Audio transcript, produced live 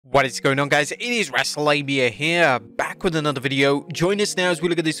What is going on, guys? It is Wrestlelamia here, back with another video. Join us now as we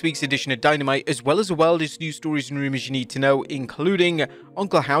look at this week's edition of Dynamite, as well as the wildest news stories and rumors you need to know, including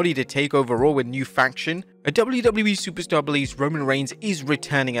Uncle Howdy to take over Raw with new faction, a WWE superstar believes Roman Reigns is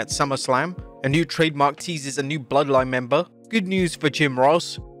returning at SummerSlam, a new Trademark teases a new Bloodline member, good news for Jim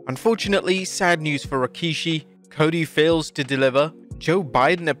Ross, unfortunately sad news for Rikishi, Cody fails to deliver, Joe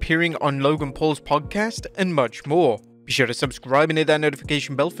Biden appearing on Logan Paul's podcast, and much more. Be sure to subscribe and hit that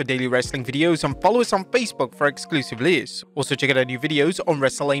notification bell for daily wrestling videos, and follow us on Facebook for exclusive lists. Also check out our new videos on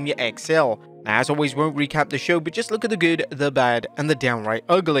Wrestlelamia XL. Now, as always, won't recap the show, but just look at the good, the bad, and the downright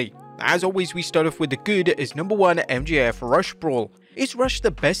ugly. As always, we start off with the good is number 1 MJF Rush Brawl. Is Rush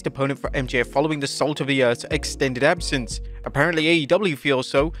the best opponent for MJF following the Salt of the Earth's extended absence? Apparently AEW feels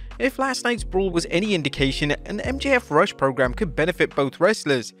so. If last night's brawl was any indication, an MJF Rush program could benefit both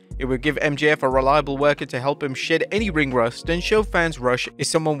wrestlers. It would give MJF a reliable worker to help him shed any ring rust and show fans Rush is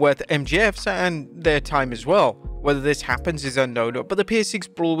someone worth MJF's and their time as well. Whether this happens is unknown, but the Pier 6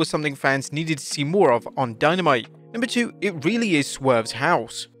 brawl was something fans needed to see more of on Dynamite. Number 2, it really is Swerve's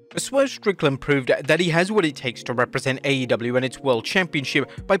house. Swerve Strickland proved that he has what it takes to represent AEW and its World Championship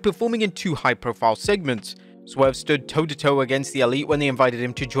by performing in 2 high-profile segments. Swerve stood toe-to-toe against the Elite when they invited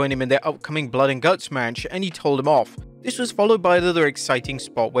him to join him in their upcoming Blood and Guts match, and he told him off. This was followed by another exciting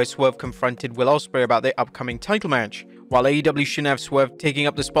spot where Swerve confronted Will Ospreay about their upcoming title match. While AEW shouldn't have Swerve taking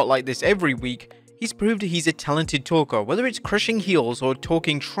up the spotlight this every week, he's proved he's a talented talker, whether it's crushing heels or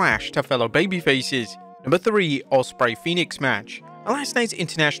talking trash to fellow babyfaces. Number 3, Ospreay Phoenix match. Last night's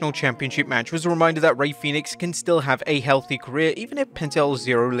International Championship match was a reminder that Rey Fenix can still have a healthy career even if Penta El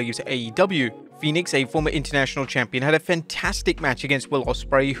Zero leaves AEW. Phoenix, a former international champion, had a fantastic match against Will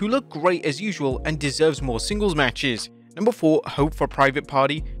Ospreay, who looked great as usual and deserves more singles matches. Number 4, Hope for Private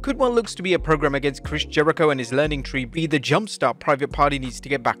Party. Could what looks to be a program against Chris Jericho and his learning tree be the jumpstart Private Party needs to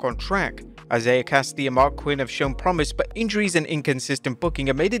get back on track? Isaiah Cassidy and Mark Quinn have shown promise, but injuries and inconsistent booking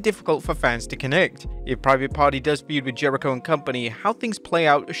have made it difficult for fans to connect. If Private Party does feud with Jericho and company, how things play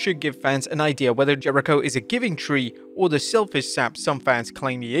out should give fans an idea whether Jericho is a giving tree or the selfish sap some fans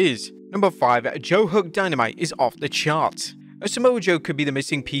claim he is. Number 5, Joe Hook Dynamite is off the charts. A Samoa Joe could be the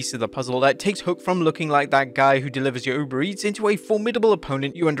missing piece of the puzzle that takes Hook from looking like that guy who delivers your Uber Eats into a formidable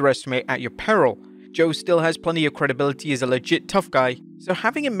opponent you underestimate at your peril. Joe still has plenty of credibility as a legit tough guy, so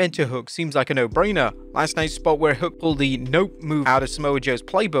having him mentor Hook seems like a no-brainer. Last night's spot where Hook pulled the nope move out of Samoa Joe's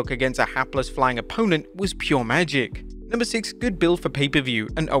playbook against a hapless flying opponent was pure magic. Number 6, good build for pay-per-view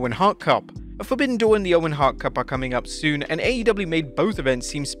and Owen Hart Cup. A Forbidden Door and the Owen Hart Cup are coming up soon, and AEW made both events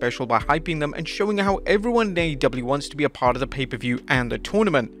seem special by hyping them and showing how everyone in AEW wants to be a part of the pay-per-view and the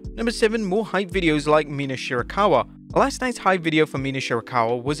tournament. Number 7, more hype videos like Mina Shirakawa. Last night's hype video for Mina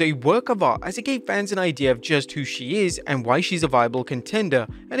Shirakawa was a work of art as it gave fans an idea of just who she is and why she's a viable contender,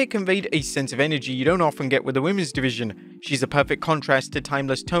 and it conveyed a sense of energy you don't often get with the women's division. She's a perfect contrast to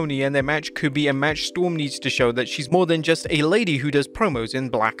Timeless Tony, and their match could be a match Storm needs to show that she's more than just a lady who does promos in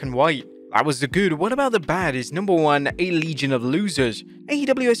black and white. That was the good. What about the bad is number 1, a legion of losers.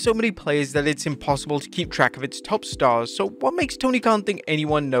 AEW has so many players that it's impossible to keep track of its top stars, so what makes Tony Khan think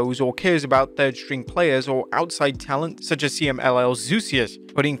anyone knows or cares about third string players or outside talent such as CMLL's Zusius?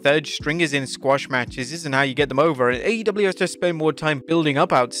 Putting third stringers in squash matches isn't how you get them over, and AEW has to spend more time building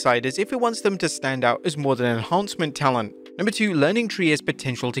up outsiders if it wants them to stand out as more than enhancement talent. Number 2, learning tree has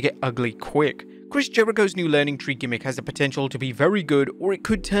potential to get ugly quick. Chris Jericho's new learning tree gimmick has the potential to be very good, or it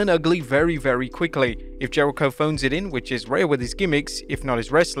could turn ugly very quickly. If Jericho phones it in, which is rare with his gimmicks, if not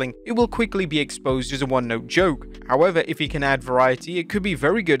his wrestling, it will quickly be exposed as a one-note joke. However, if he can add variety, it could be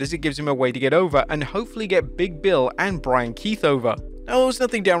very good as it gives him a way to get over and hopefully get Big Bill and Brian Keith over. No, it was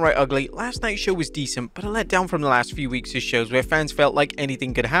nothing downright ugly. Last night's show was decent, but a letdown from the last few weeks of shows where fans felt like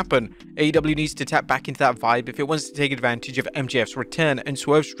anything could happen. AEW needs to tap back into that vibe if it wants to take advantage of MJF's return and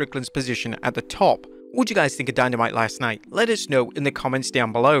Swerve Strickland's position at the top. What do you guys think of Dynamite last night? Let us know in the comments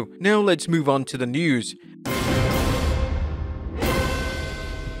down below. Now let's move on to the news.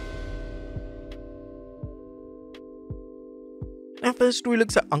 Our first story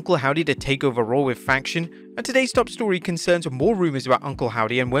looks at Uncle Howdy to take over Raw with faction, and today's top story concerns more rumors about Uncle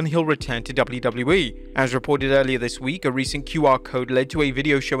Howdy and when he'll return to WWE. As reported earlier this week, a recent QR code led to a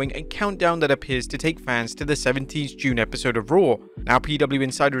video showing a countdown that appears to take fans to the 17th June episode of Raw. Now PW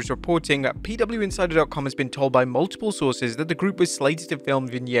Insider is reporting that PWInsider.com has been told by multiple sources that the group was slated to film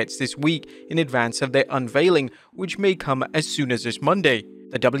vignettes this week in advance of their unveiling, which may come as soon as this Monday.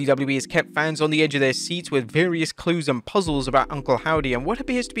 The WWE has kept fans on the edge of their seats with various clues and puzzles about Uncle Howdy and what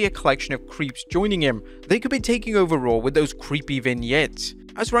appears to be a collection of creeps joining him. They could be taking over Raw with those creepy vignettes.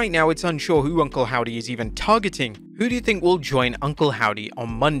 As right now it's unsure who Uncle Howdy is even targeting. Who do you think will join Uncle Howdy on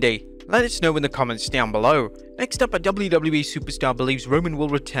Monday? Let us know in the comments down below. Next up, a WWE superstar believes Roman will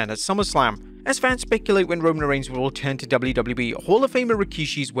return at SummerSlam. As fans speculate when Roman Reigns will return to WWE, Hall of Famer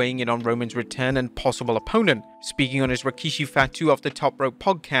Rikishi is weighing in on Roman's return and possible opponent. Speaking on his Rikishi Fatu Off the Top Rope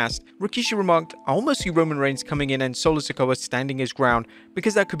podcast, Rikishi remarked, "I almost see Roman Reigns coming in and Solo Sikoa standing his ground,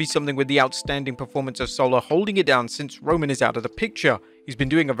 because that could be something with the outstanding performance of Solo holding it down since Roman is out of the picture. He's been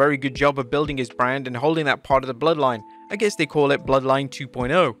doing a very good job of building his brand and holding that part of the bloodline. I guess they call it Bloodline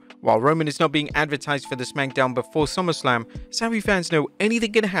 2.0. While Roman is not being advertised for the SmackDown before SummerSlam, savvy fans know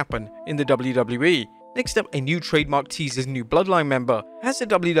anything can happen in the WWE. Next up, a new Trademark teases new Bloodline member. Has the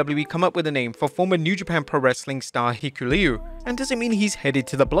WWE come up with a name for former New Japan Pro Wrestling star Hikuleo? And does it mean he's headed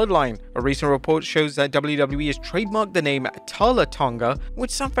to the Bloodline? A recent report shows that WWE has trademarked the name Tala Tonga,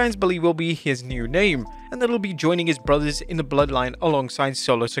 which some fans believe will be his new name, and that he'll be joining his brothers in the Bloodline alongside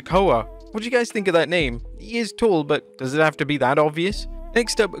Solo Sikoa. What do you guys think of that name? He is tall, but does it have to be that obvious?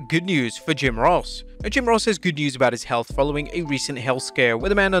 Next up, good news for Jim Ross. Jim Ross has good news about his health following a recent health scare where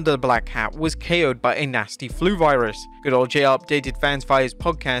the man under the black hat was KO'd by a nasty flu virus. Good old JR updated fans via his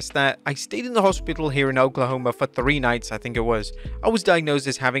podcast that I stayed in the hospital here in Oklahoma for 3 nights, I think it was. I was diagnosed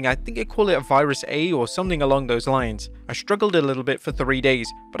as having, I think they call it a virus A or something along those lines. I struggled a little bit for 3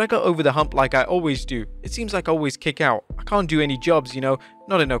 days, but I got over the hump like I always do. It seems like I always kick out. I can't do any jobs, you know,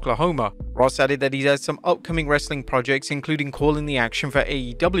 not in Oklahoma. Ross added that he has some upcoming wrestling projects, including calling the action for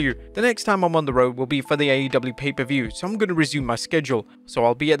AEW. The next time I'm on the road will be for the AEW pay-per-view, so I'm going to resume my schedule. So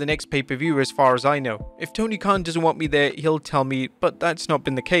I'll be at the next pay-per-view as far as I know. If Tony Khan doesn't want me there, he'll tell me, but that's not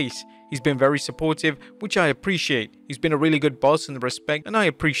been the case. He's been very supportive, which I appreciate. He's been a really good boss in the respect, and I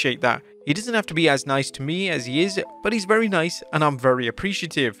appreciate that. He doesn't have to be as nice to me as he is, but he's very nice, and I'm very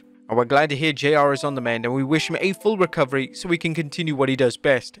appreciative. And we're glad to hear JR is on the mend, and we wish him a full recovery so he can continue what he does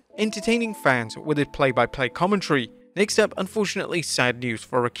best, entertaining fans with his play-by-play commentary. Next up, unfortunately, sad news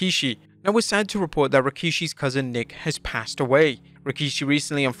for Rikishi. Now we're sad to report that Rikishi's cousin Nick has passed away. Rikishi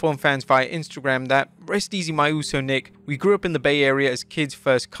recently informed fans via Instagram that, "Rest easy my Uso Nick, we grew up in the Bay Area as kids'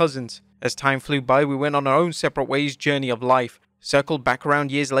 first cousins. As time flew by, we went on our own separate ways journey of life. Circled back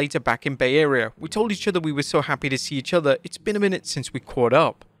around years later back in Bay Area. We told each other we were so happy to see each other, it's been a minute since we caught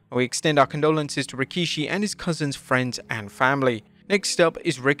up." And we extend our condolences to Rikishi and his cousins, friends and family. Next up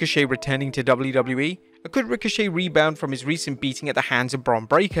is Ricochet returning to WWE. Could Ricochet rebound from his recent beating at the hands of Braun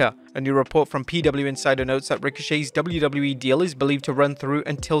Breaker? A new report from PW Insider notes that Ricochet's WWE deal is believed to run through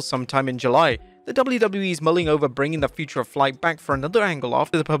until sometime in July. The WWE is mulling over bringing the Future of Flight back for another angle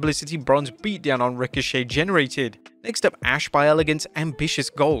after the publicity Braun's beatdown on Ricochet generated. Next up, Ash by Elegance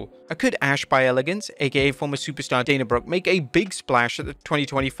ambitious goal. Could Ash by Elegance, aka former superstar Dana Brooke, make a big splash at the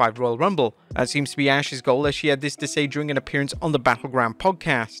 2025 Royal Rumble? That seems to be Ash's goal, as she had this to say during an appearance on the Battleground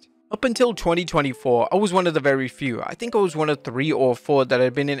podcast. Up until 2024, I was one of the very few. I think I was one of 3 or 4 that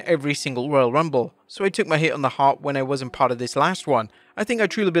had been in every single Royal Rumble. So I took my hit on the heart when I wasn't part of this last one. I think I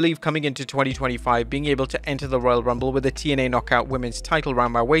truly believe coming into 2025, being able to enter the Royal Rumble with a TNA Knockout Women's title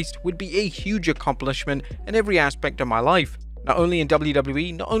around my waist would be a huge accomplishment in every aspect of my life. Not only in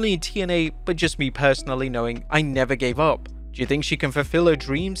WWE, not only in TNA, but just me personally knowing I never gave up. Do you think she can fulfill her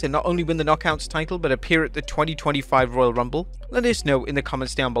dreams and not only win the Knockouts title but appear at the 2025 Royal Rumble? Let us know in the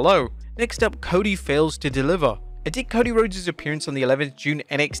comments down below. Next up, Cody fails to deliver. Did Cody Rhodes' appearance on the 11th June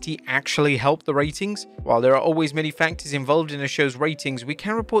NXT actually help the ratings? While there are always many factors involved in a show's ratings, we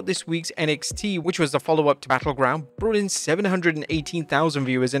can report this week's NXT, which was the follow-up to Battleground, brought in 718,000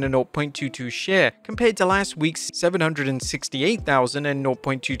 viewers and a 0.22 share, compared to last week's 768,000 and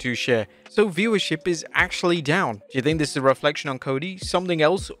 0.22 share. So viewership is actually down. Do you think this is a reflection on Cody, something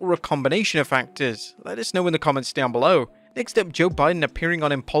else, or a combination of factors? Let us know in the comments down below. Next up, Joe Biden appearing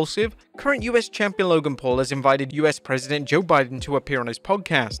on Impaulsive. Current US champion Logan Paul has invited US President Joe Biden to appear on his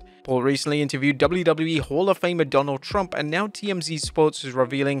podcast. Paul recently interviewed WWE Hall of Famer Donald Trump, and now TMZ Sports is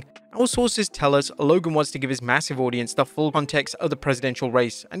revealing, "Our sources tell us Logan wants to give his massive audience the full context of the presidential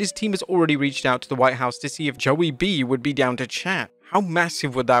race, and his team has already reached out to the White House to see if Joey B would be down to chat." How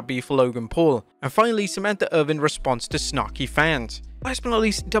massive would that be for Logan Paul? And finally, Samantha Irvin responds to Snarky fans. Last but not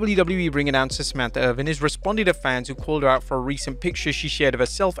least, WWE ring announcer Samantha Irvin has responded to fans who called her out for a recent picture she shared of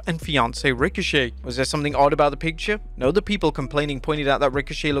herself and fiancé Ricochet. Was there something odd about the picture? No, the people complaining pointed out that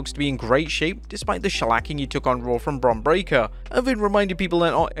Ricochet looks to be in great shape despite the shellacking he took on Raw from Braun Breaker. Irvin reminded people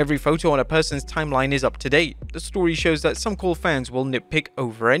that not every photo on a person's timeline is up to date. The story shows that some cool fans will nitpick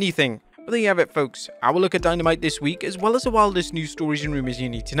over anything. But there you have it, folks. Our look at Dynamite this week, as well as the wildest news stories and rumors you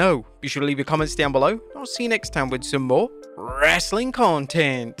need to know. Be sure to leave your comments down below. I'll see you next time with some more wrestling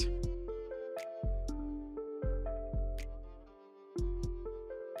content.